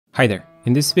Hi there.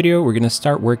 In this video, we're going to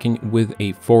start working with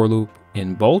a for loop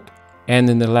in Bolt. And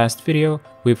in the last video,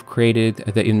 we've created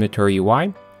the inventory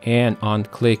UI, and on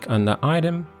click on the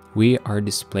item, we are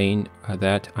displaying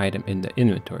that item in the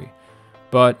inventory.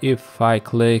 But if I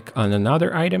click on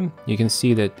another item, you can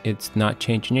see that it's not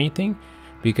changing anything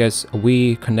because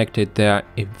we connected the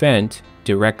event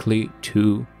directly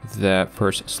to the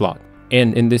first slot.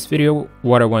 And in this video,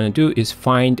 what I want to do is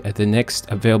find the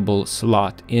next available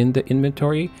slot in the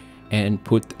inventory and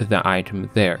put the item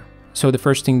there. So the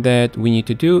first thing that we need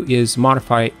to do is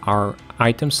modify our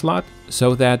item slot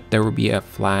so that there will be a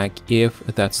flag if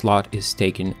that slot is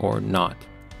taken or not.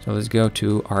 So let's go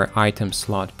to our item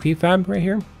slot prefab right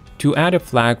here. To add a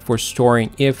flag for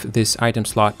storing if this item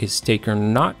slot is taken or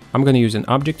not, I'm going to use an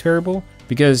object variable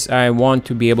because I want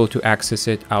to be able to access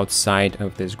it outside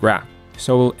of this graph.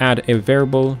 So we'll add a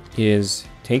variable is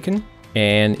taken,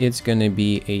 and it's going to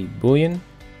be a boolean.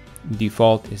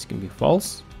 Default is going to be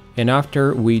false. And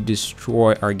after we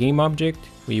destroy our game object,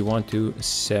 we want to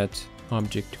set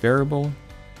object variable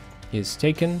is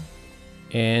taken,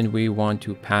 and we want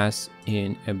to pass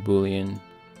in a boolean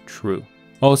true.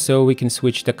 Also, we can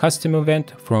switch the custom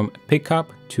event from pickup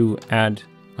to add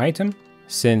item,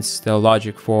 since the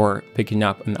logic for picking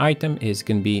up an item is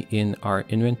going to be in our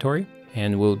inventory,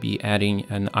 and we'll be adding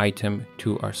an item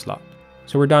to our slot.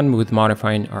 So we're done with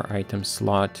modifying our item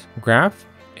slot graph.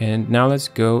 And now let's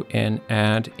go and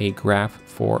add a graph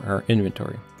for our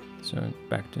inventory. So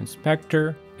back to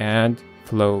inspector, add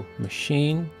flow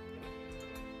machine,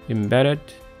 embedded,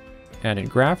 added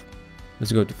graph.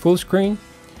 Let's go to full screen.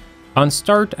 On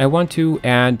start, I want to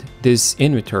add this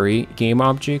inventory game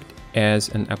object as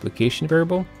an application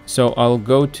variable. So I'll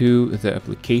go to the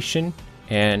application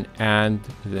and add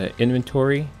the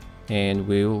inventory, and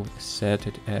we'll set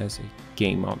it as a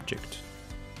game object.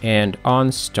 And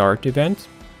on start event,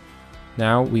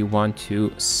 now we want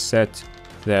to set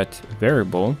that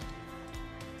variable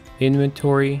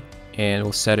inventory, and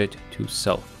we'll set it to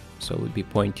self. So we'll be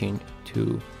pointing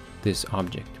to this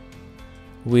object.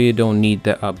 We don't need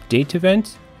the update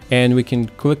event, and we can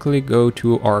quickly go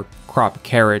to our crop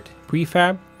caret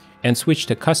prefab and switch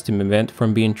the custom event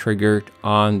from being triggered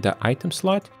on the item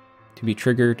slot to be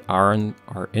triggered on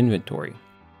our inventory.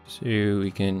 So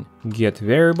we can get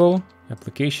variable,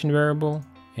 application variable,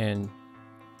 and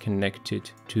connect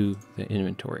it to the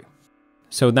inventory.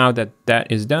 So now that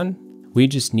that is done, we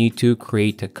just need to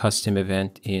create a custom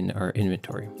event in our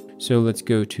inventory. So let's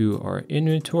go to our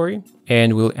inventory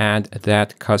and we'll add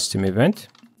that custom event.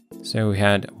 So we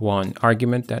had one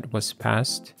argument that was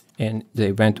passed, and the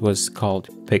event was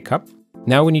called pickup.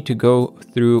 Now we need to go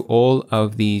through all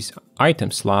of these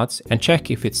item slots and check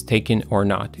if it's taken or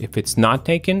not. If it's not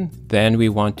taken, then we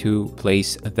want to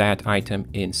place that item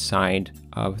inside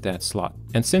of that slot.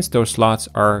 And since those slots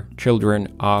are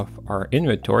children of our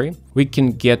inventory, we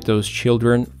can get those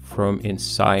children from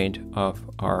inside of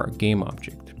our game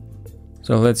object.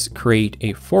 So let's create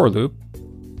a for loop.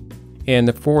 And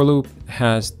the for loop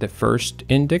has the first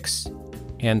index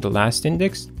and the last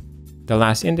index. The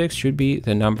last index should be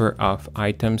the number of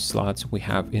item slots we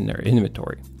have in our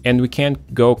inventory. And we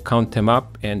can't go count them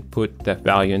up and put that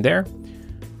value in there.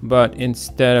 But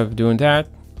instead of doing that,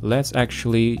 let's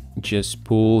actually just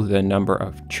pull the number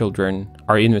of children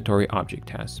our inventory object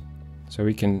has. So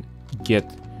we can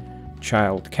get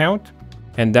child count,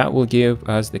 and that will give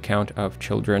us the count of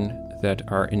children that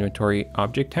our inventory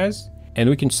object has. And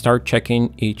we can start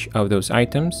checking each of those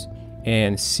items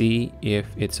and see if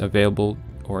it's available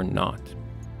or not.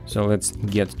 So let's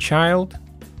get child.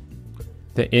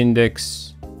 The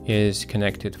index is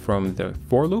connected from the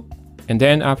for loop. And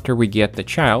then after we get the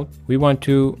child, we want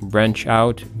to branch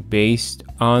out based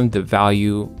on the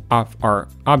value of our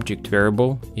object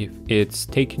variable, if it's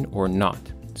taken or not.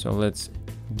 So let's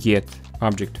get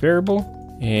object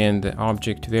variable, and the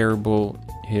object variable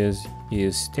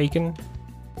is taken.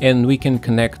 And we can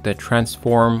connect the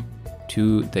transform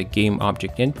to the game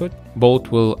object input.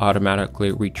 Bolt will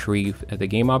automatically retrieve the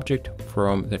game object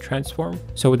from the transform,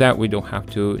 so that we don't have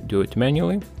to do it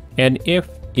manually. And if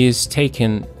is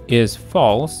taken is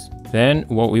false, then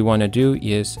what we want to do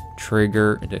is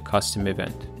trigger the custom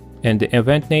event. And the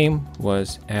event name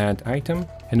was add item,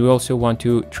 and we also want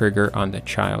to trigger on the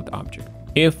child object.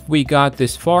 If we got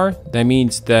this far, that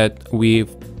means that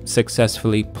we've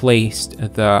successfully placed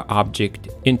the object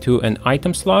into an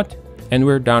item slot, and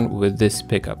we're done with this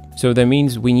pickup. So that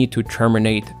means we need to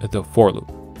terminate the for loop.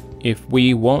 If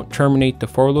we won't terminate the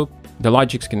for loop, the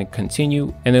logic's going to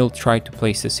continue and it'll try to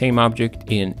place the same object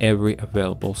in every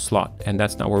available slot. And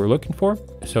that's not what we're looking for.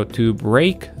 So to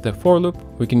break the for loop,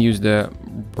 we can use the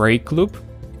break loop,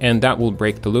 and that will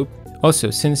break the loop.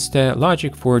 Also, since the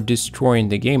logic for destroying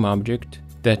the game object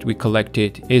that we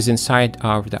collected is inside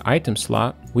of the item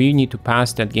slot, we need to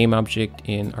pass that game object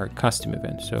in our custom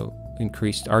event. So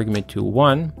increase the argument to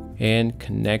 1 and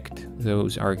connect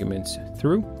those arguments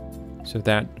through. So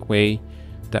that way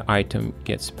the item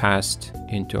gets passed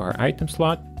into our item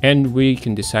slot and we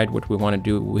can decide what we want to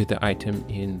do with the item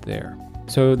in there.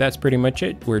 So that's pretty much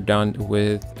it. We're done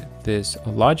with this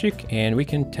logic and we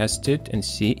can test it and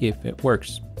see if it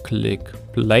works. Click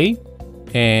play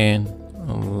and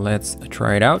let's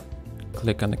try it out.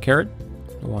 Click on the carrot.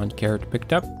 One carrot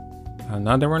picked up,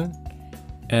 another one,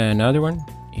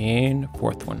 and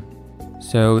fourth one.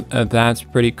 So that's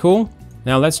pretty cool.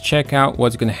 Now let's check out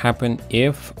what's going to happen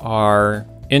if our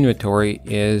inventory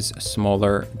is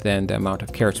smaller than the amount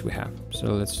of carrots we have. So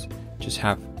let's just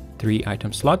have 3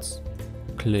 item slots.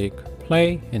 Click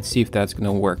play and see if that's going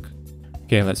to work.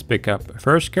 Okay, let's pick up a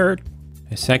first carrot,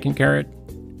 a second carrot,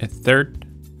 a third,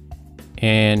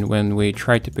 and when we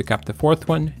try to pick up the fourth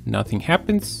one, nothing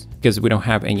happens because we don't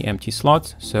have any empty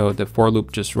slots. So the for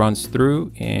loop just runs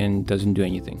through and doesn't do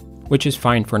anything, which is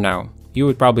fine for now. You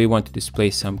would probably want to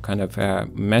display some kind of a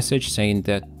message saying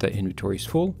that the inventory is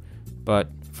full, but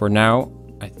for now,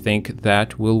 I think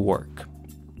that will work.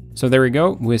 So there we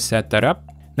go, we set that up.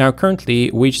 Now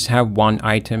currently we just have 1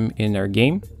 item in our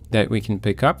game that we can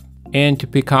pick up. And to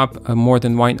pick up more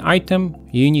than 1 item,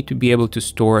 you need to be able to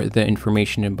store the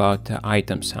information about the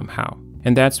item somehow.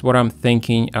 And that's what I'm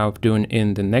thinking of doing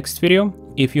in the next video.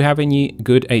 If you have any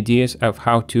good ideas of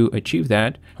how to achieve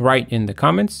that, write in the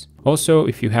comments. Also,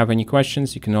 if you have any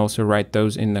questions, you can also write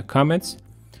those in the comments.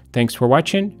 Thanks for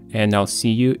watching, and I'll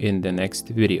see you in the next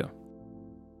video.